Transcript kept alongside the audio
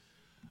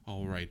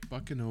All right,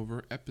 bucking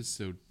over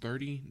episode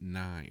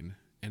 39.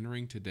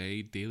 Entering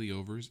today, daily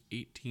overs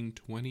 18,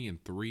 20,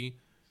 and 3.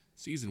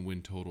 Season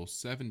win total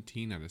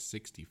 17 out of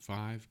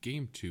 65.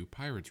 Game 2,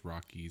 Pirates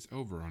Rockies,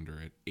 over under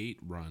at 8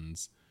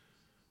 runs.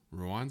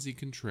 Roansy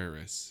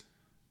Contreras,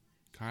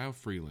 Kyle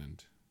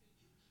Freeland.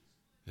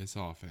 This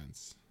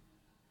offense,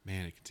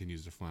 man, it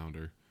continues to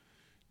flounder.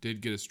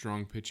 Did get a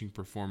strong pitching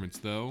performance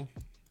though.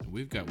 And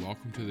we've got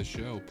Welcome to the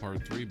Show,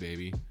 part 3,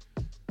 baby.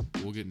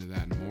 We'll get into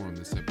that and more on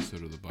this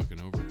episode of the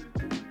Bucking Over.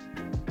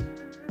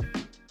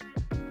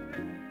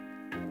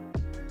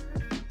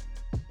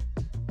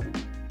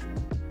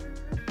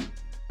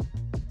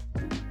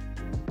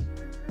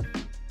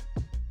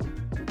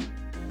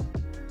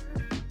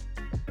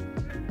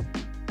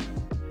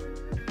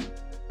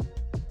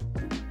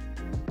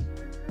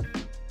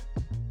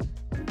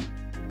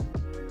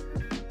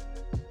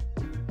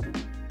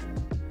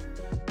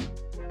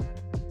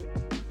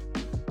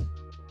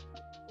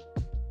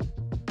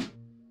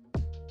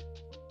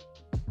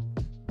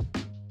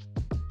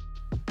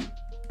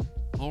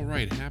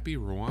 Alright, happy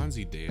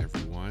Roansy Day,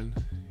 everyone.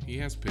 He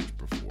has pitched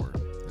before.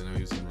 I know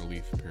he was in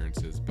relief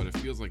appearances, but it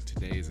feels like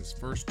today is his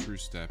first true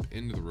step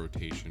into the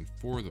rotation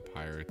for the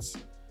Pirates.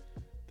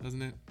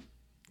 Doesn't it?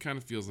 Kind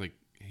of feels like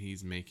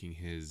he's making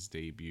his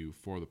debut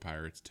for the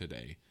Pirates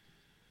today.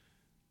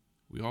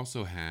 We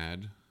also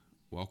had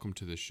welcome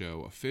to the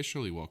show,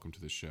 officially welcome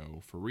to the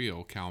show, for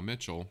real, Cal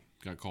Mitchell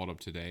got called up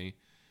today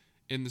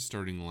in the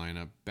starting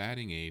lineup,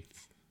 batting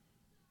 8th.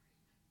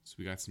 So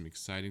we got some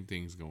exciting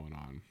things going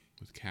on.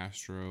 With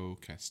Castro,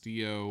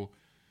 Castillo,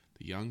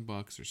 the Young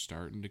Bucks are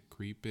starting to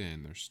creep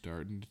in. They're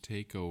starting to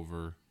take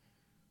over.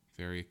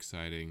 Very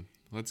exciting.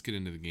 Let's get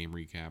into the game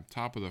recap.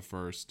 Top of the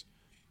first.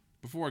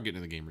 Before I get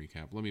into the game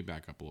recap, let me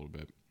back up a little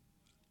bit.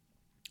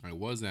 I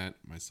was at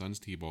my son's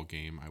t-ball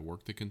game. I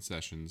worked the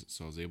concessions,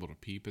 so I was able to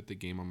peep at the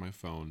game on my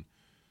phone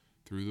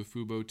through the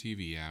Fubo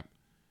TV app,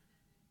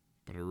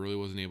 but I really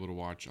wasn't able to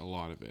watch a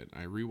lot of it.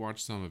 I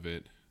rewatched some of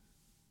it.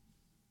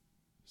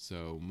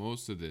 So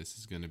most of this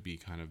is going to be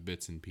kind of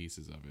bits and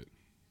pieces of it.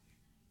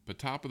 But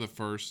top of the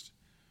first,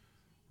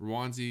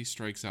 Roansy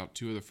strikes out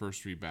 2 of the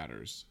first 3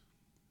 batters.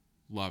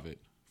 Love it.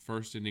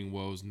 First inning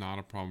woes, not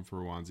a problem for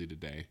Roansy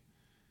today.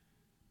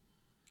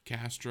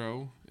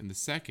 Castro in the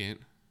second,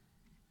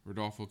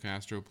 Rodolfo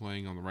Castro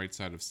playing on the right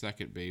side of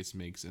second base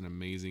makes an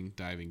amazing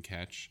diving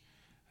catch.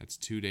 That's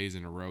 2 days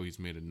in a row he's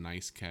made a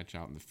nice catch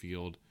out in the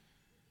field.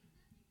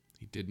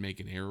 He did make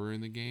an error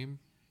in the game.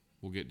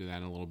 We'll get to that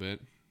in a little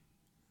bit.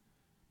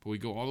 But we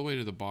go all the way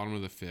to the bottom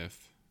of the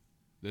 5th.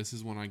 This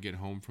is when I get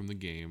home from the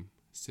game,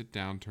 sit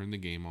down, turn the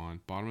game on.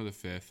 Bottom of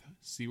the 5th,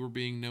 see we're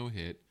being no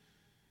hit.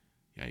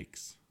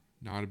 Yikes.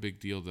 Not a big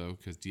deal though,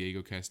 because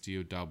Diego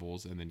Castillo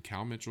doubles, and then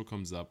Cal Mitchell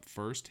comes up,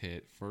 first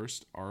hit,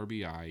 first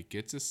RBI,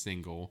 gets a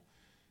single,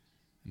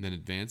 and then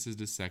advances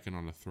to second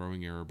on a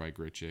throwing error by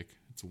Grichuk.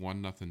 It's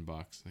 1-0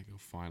 Bucks. I go,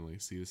 finally.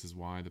 See, this is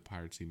why the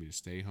Pirates need me to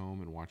stay home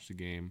and watch the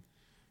game.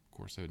 Of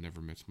course, I would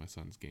never miss my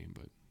son's game,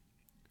 but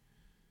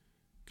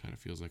kind of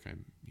feels like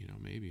I'm,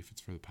 maybe if it's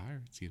for the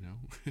Pirates,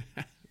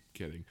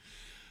 Kidding.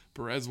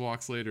 Perez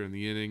walks later in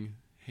the inning.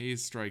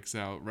 Hayes strikes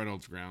out.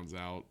 Reynolds grounds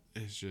out.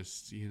 It's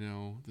just,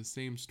 the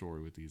same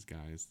story with these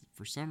guys.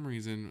 For some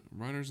reason,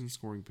 runners in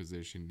scoring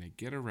position, they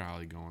get a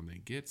rally going.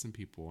 They get some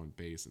people on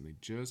base, and they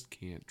just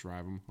can't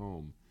drive them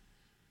home.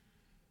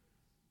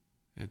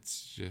 It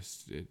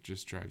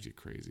just drives you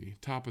crazy.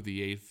 Top of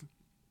the 8th,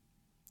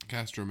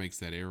 Castro makes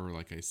that error,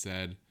 like I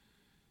said.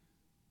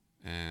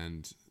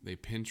 And they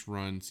pinch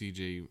run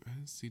CJ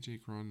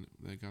Cron.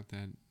 They got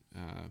that.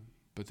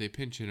 But they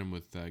pinch hit him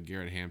with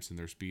Garrett Hampson,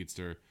 their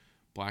speedster.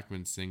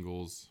 Blackman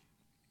singles,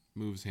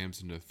 moves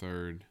Hampson to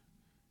third.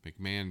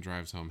 McMahon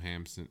drives home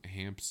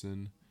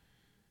Hampson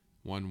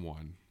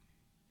 1-1.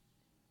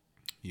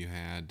 You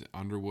had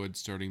Underwood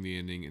starting the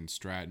inning and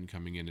Stratton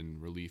coming in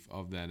relief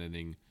of that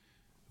inning,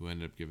 who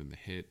ended up giving the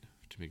hit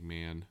to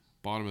McMahon.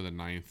 Bottom of the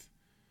 9th,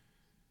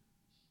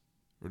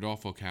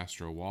 Rodolfo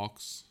Castro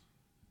walks.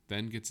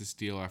 Then gets a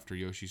steal after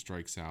Yoshi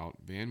strikes out.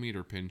 Van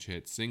Meter pinch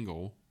hit,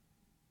 single.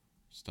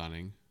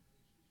 Stunning.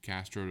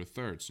 Castro to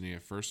third. So you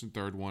have first and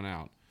third, 1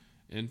 out.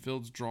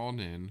 Infield's drawn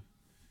in.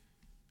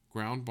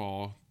 Ground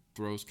ball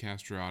throws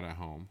Castro out at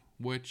home.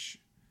 Which,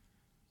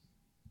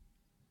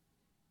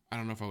 I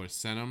don't know if I would have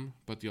sent him,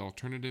 but the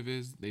alternative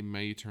is they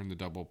may turn the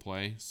double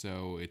play.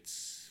 So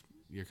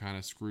you're kind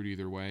of screwed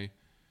either way.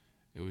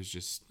 It was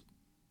just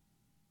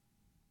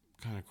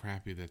kind of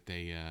crappy that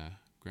they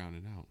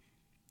grounded out.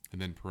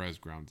 And then Perez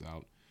grounds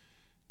out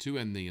to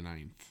end the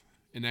 9th.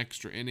 In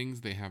extra innings,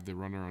 they have the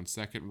runner on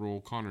second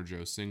rule. Connor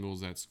Joe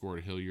singles that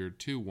scored Hilliard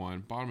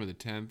 2-1. Bottom of the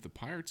 10th, the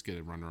Pirates get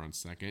a runner on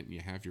second. And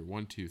you have your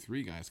 1, 2,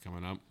 3 guys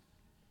coming up.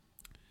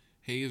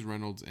 Hayes,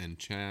 Reynolds, and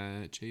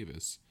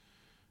Chavis.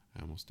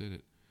 I almost did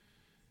it.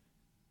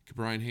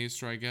 Brian Hayes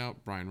strikeout.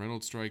 Brian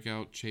Reynolds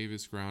strikeout.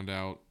 Chavis ground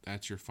out.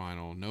 That's your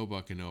final. No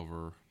bucking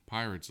over.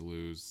 Pirates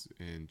lose.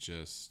 And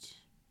just,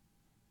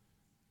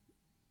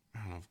 I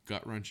don't know if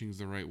gut-wrenching is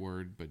the right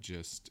word, but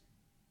just,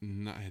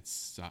 it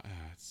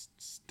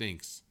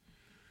stinks.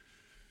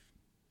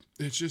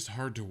 it's just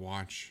hard to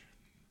watch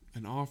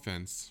an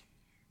offense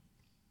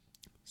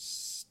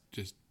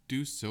just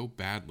do so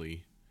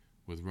badly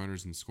with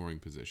runners in scoring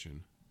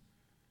position.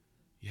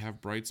 You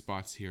have bright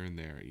spots here and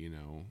there,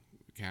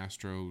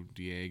 Castro,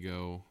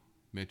 Diego,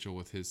 Mitchell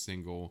with his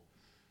single,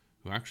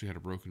 who actually had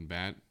a broken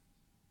bat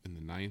in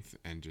the ninth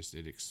and just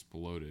it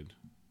exploded.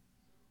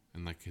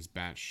 And his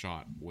bat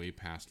shot way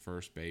past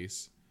first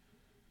base.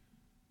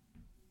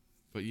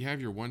 But you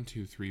have your 1,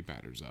 2, 3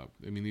 batters up.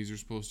 I mean, these are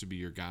supposed to be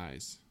your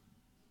guys.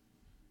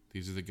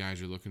 These are the guys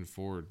you're looking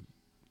forward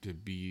to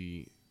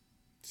be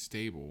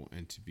stable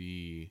and to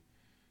be,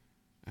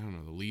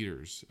 the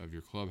leaders of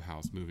your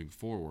clubhouse moving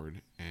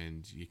forward.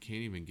 And you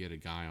can't even get a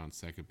guy on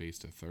second base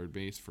to third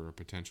base for a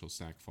potential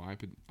sac fly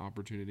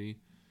opportunity.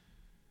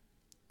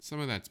 Some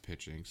of that's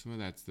pitching. Some of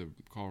that's the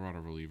Colorado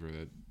reliever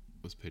that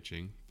was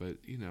pitching. But,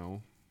 I don't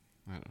know.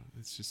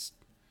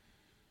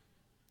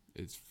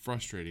 It's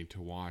frustrating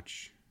to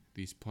watch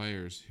these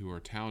players who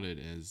are touted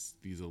as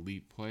these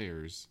elite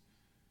players,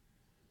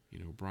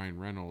 Brian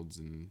Reynolds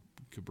and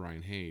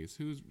Brian Hayes,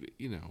 who's,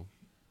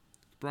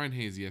 Brian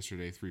Hayes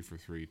yesterday, 3 for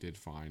 3, did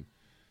fine.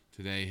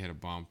 Today had a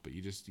bump, but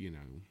you just, you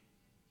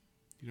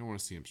don't want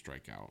to see him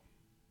strike out.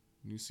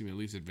 You see him at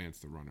least advance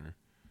the runner.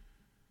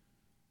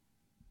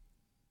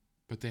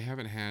 But they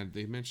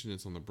mentioned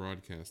this on the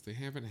broadcast, they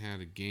haven't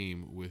had a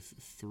game with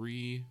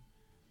 3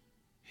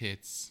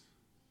 hits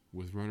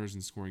with runners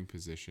in scoring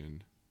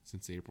position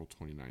since April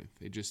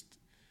 29th.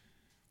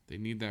 They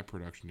need that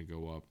production to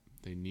go up.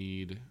 They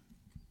need,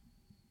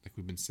 like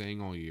we've been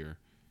saying all year,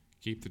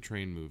 keep the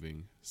train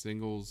moving.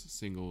 Singles,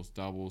 singles,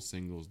 doubles,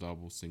 singles,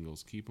 doubles,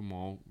 singles. Keep them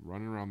all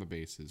running around the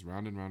bases,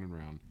 round and round and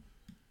round.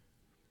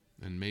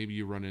 And maybe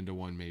you run into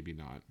one, maybe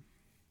not.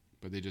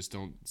 But they just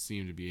don't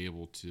seem to be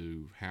able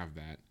to have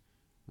that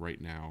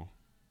right now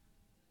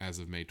as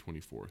of May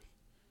 24th.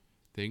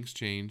 Things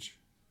change.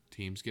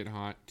 Teams get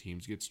hot.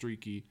 Teams get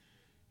streaky.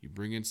 You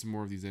bring in some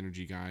more of these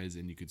energy guys,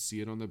 and you could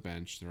see it on the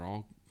bench. They're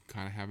all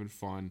kind of having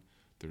fun.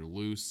 They're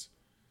loose.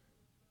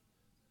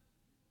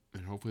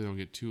 And hopefully they don't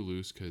get too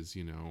loose because,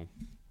 you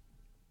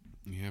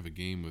have a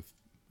game with,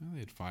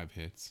 they had 5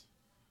 hits.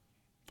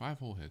 5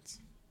 whole hits.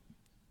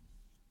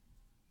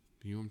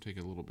 You want to take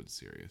it a little bit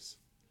serious.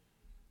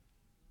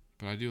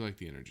 But I do like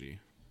the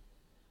energy.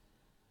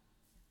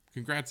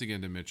 Congrats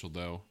again to Mitchell,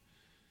 though.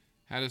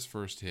 Had his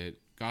first hit.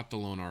 Got the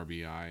lone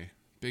RBI.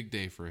 Big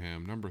day for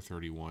him. Number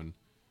 31.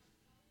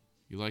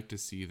 You like to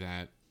see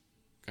that.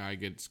 Guy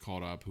gets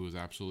called up who is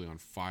absolutely on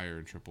fire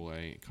in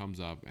AAA. Comes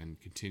up and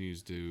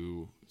continues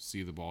to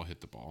see the ball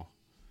hit the ball.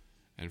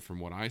 And from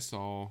what I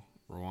saw,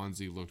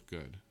 Roansy looked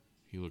good.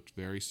 He looked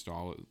very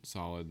solid.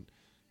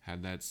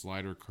 Had that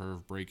slider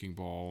curve breaking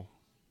ball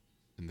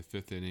in the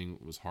 5th inning.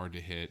 It was hard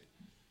to hit.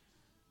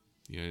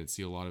 I didn't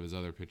see a lot of his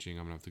other pitching.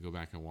 I'm going to have to go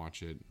back and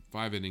watch it.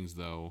 5 innings,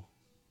 though.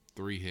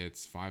 3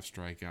 hits, 5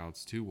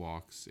 strikeouts, 2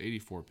 walks,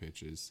 84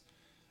 pitches.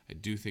 I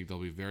do think they'll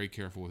be very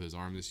careful with his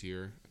arm this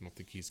year. I don't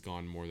think he's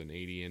gone more than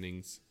 80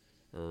 innings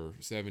or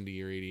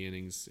 70 or 80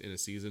 innings in a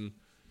season.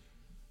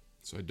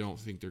 So I don't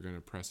think they're going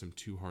to press him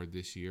too hard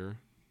this year,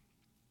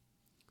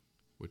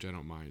 which I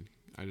don't mind.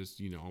 I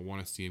just, I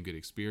want to see him get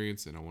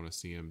experience, and I want to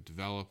see him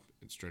develop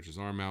and stretch his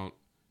arm out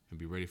and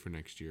be ready for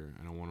next year.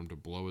 I don't want him to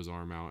blow his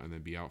arm out and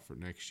then be out for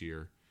next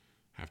year,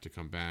 have to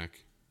come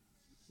back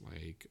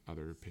like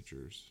other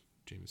pitchers,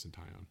 Jameson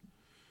Taillon.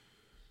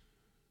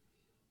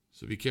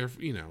 So be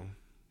careful,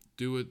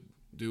 do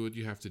what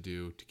you have to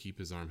do to keep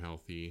his arm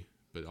healthy,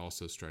 but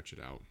also stretch it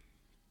out.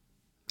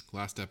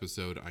 Last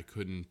episode,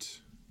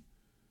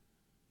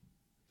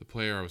 the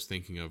player I was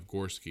thinking of,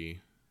 Gorski,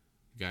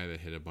 the guy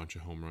that hit a bunch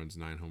of home runs,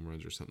 9 home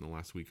runs or something the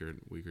last week or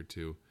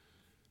two,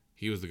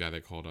 he was the guy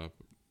that called up.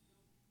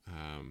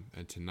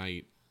 And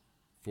tonight,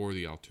 for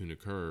the Altoona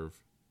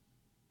Curve,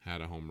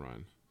 had a home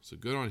run. So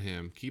good on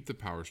him. Keep the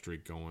power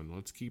streak going.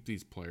 Let's keep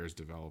these players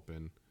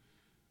developing.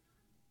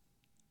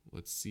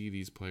 Let's see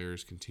these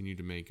players continue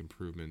to make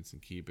improvements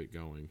and keep it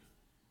going.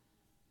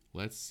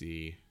 Let's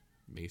see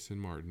Mason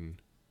Martin,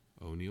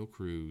 O'Neal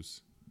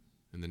Cruz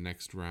in the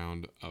next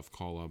round of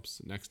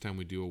call-ups. Next time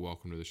we do a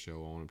welcome to the show,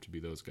 I want them to be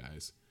those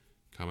guys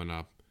coming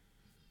up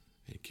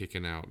and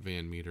kicking out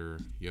Van Meter,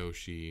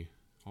 Yoshi.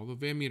 Although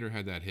Van Meter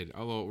had that hit,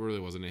 although it really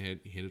wasn't a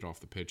hit, he hit it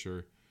off the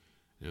pitcher.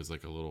 It was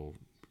like a little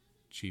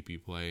cheapy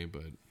play,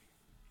 but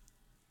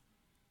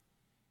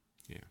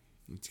yeah.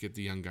 Let's get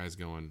the young guys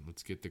going.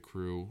 Let's get the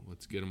crew.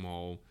 Let's get them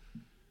all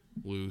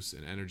loose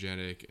and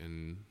energetic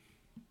and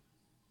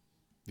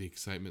the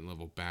excitement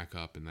level back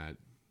up in that,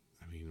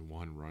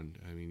 one run.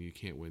 You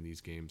can't win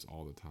these games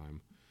all the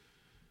time.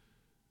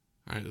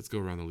 All right, let's go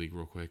around the league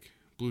real quick.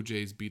 Blue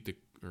Jays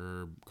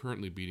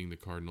currently beating the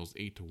Cardinals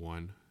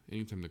 8-1.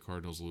 Anytime the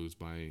Cardinals lose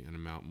by an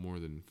amount more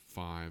than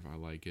 5, I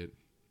like it.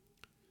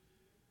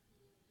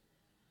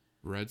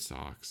 Red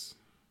Sox,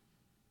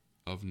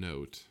 of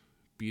note,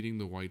 beating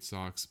the White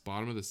Sox,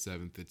 bottom of the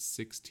 7th, it's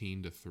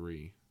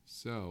 16-3.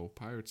 So,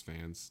 Pirates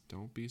fans,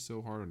 don't be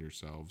so hard on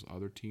yourselves.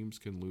 Other teams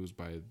can lose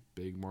by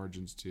big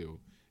margins too.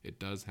 It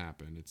does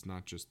happen. It's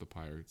not just the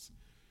Pirates.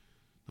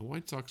 The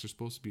White Sox are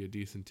supposed to be a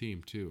decent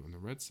team too, and the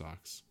Red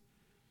Sox,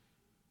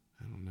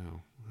 I don't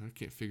know. I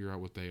can't figure out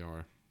what they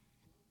are.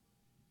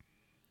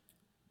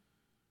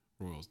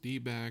 Royals,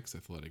 D-backs,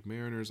 Athletic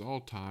Mariners, all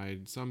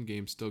tied. Some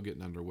games still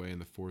getting underway in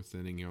the fourth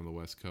inning here on the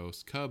West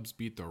Coast. Cubs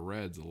beat the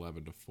Reds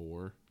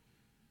 11-4.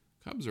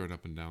 Cubs are an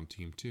up and down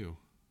team too.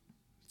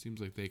 It seems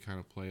like they kind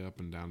of play up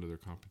and down to their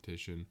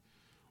competition.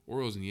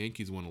 Orioles and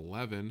Yankees won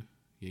 11.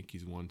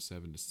 Yankees won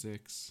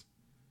 7-6.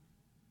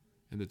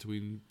 And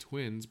the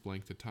Twins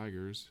blanked the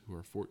Tigers, who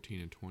are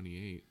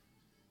 14-28.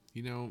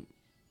 You know,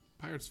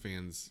 Pirates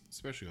fans,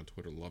 especially on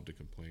Twitter, love to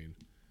complain.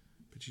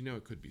 But you know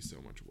it could be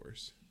so much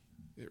worse.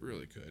 It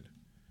really could.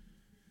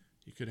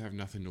 You could have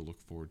nothing to look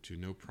forward to,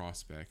 no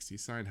prospects. You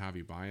signed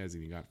Javi Baez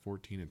and you got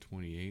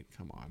 14-28.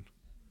 Come on.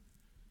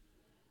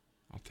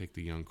 I'll take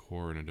the young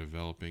core and a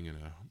developing and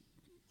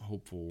a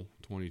hopeful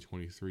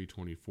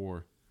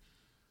 2023-24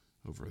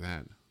 over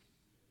that.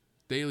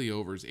 Daily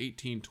overs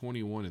 18,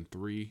 21, and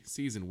 3.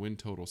 Season win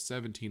total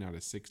 17 out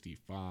of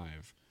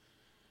 65.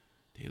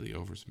 Daily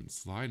overs been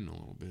sliding a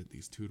little bit,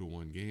 these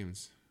 2-1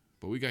 games.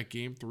 But we got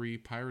game 3,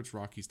 Pirates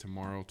Rockies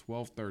tomorrow,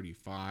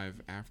 12:35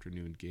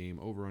 afternoon game.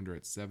 Over under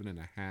at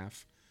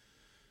 7.5.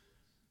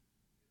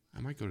 I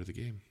might go to the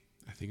game.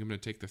 I think I'm going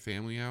to take the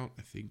family out.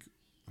 I think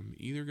I'm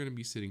either going to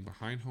be sitting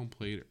behind home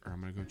plate or I'm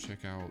going to go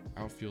check out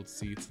outfield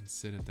seats and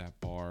sit at that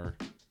bar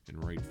in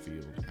right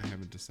field. I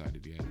haven't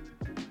decided yet.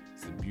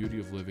 It's the beauty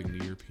of living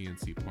near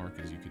PNC Park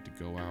is you get to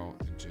go out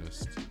and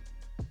just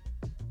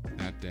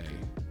that day.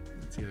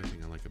 That's the other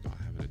thing I like about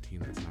having a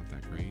team that's not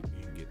that great.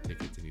 You can get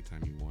tickets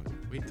anytime you want.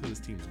 Wait till this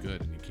team's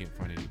good and you can't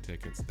find any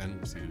tickets. Then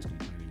we'll see who's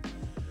complaining.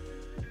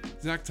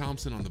 Zach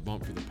Thompson on the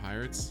bump for the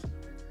Pirates.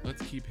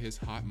 Let's keep his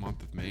hot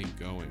month of May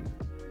going.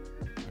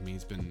 I mean,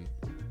 he's been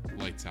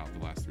lights out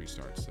the last 3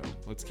 starts, so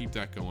let's keep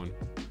that going.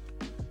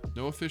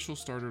 No official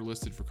starter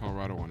listed for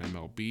Colorado on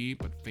MLB,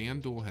 but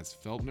FanDuel has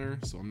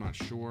Feltner, so I'm not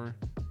sure.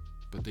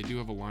 But they do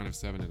have a line of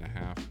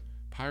 7.5.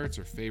 Pirates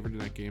are favored in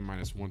that game,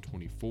 minus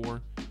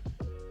 124.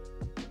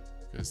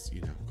 Because,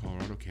 you know,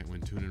 Colorado can't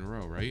win 2 in a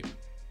row, right?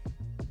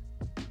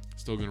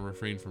 Still going to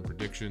refrain from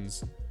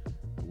predictions.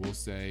 I will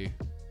say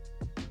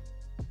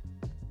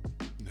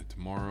that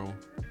tomorrow,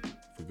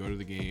 if we go to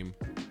the game,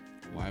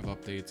 live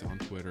updates on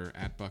Twitter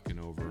at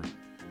 @BuckandOver,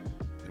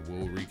 and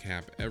we'll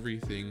recap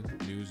everything,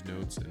 news,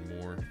 notes, and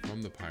more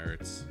from the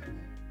Pirates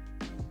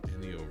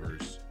and the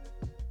overs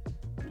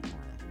tomorrow.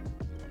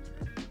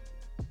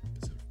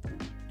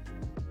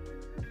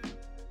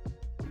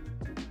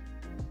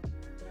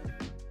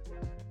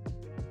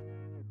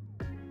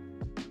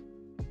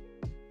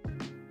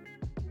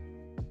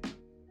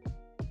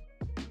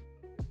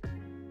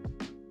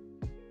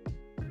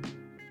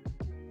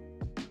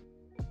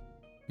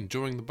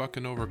 Enjoying the Buck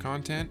and Over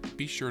content?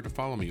 Be sure to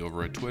follow me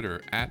over at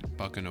Twitter at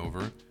Buck and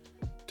Over,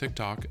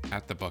 TikTok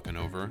at The Buck and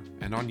Over,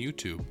 and on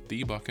YouTube,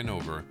 The Buck and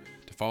Over,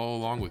 to follow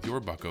along with your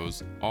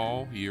buckos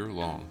all year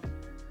long.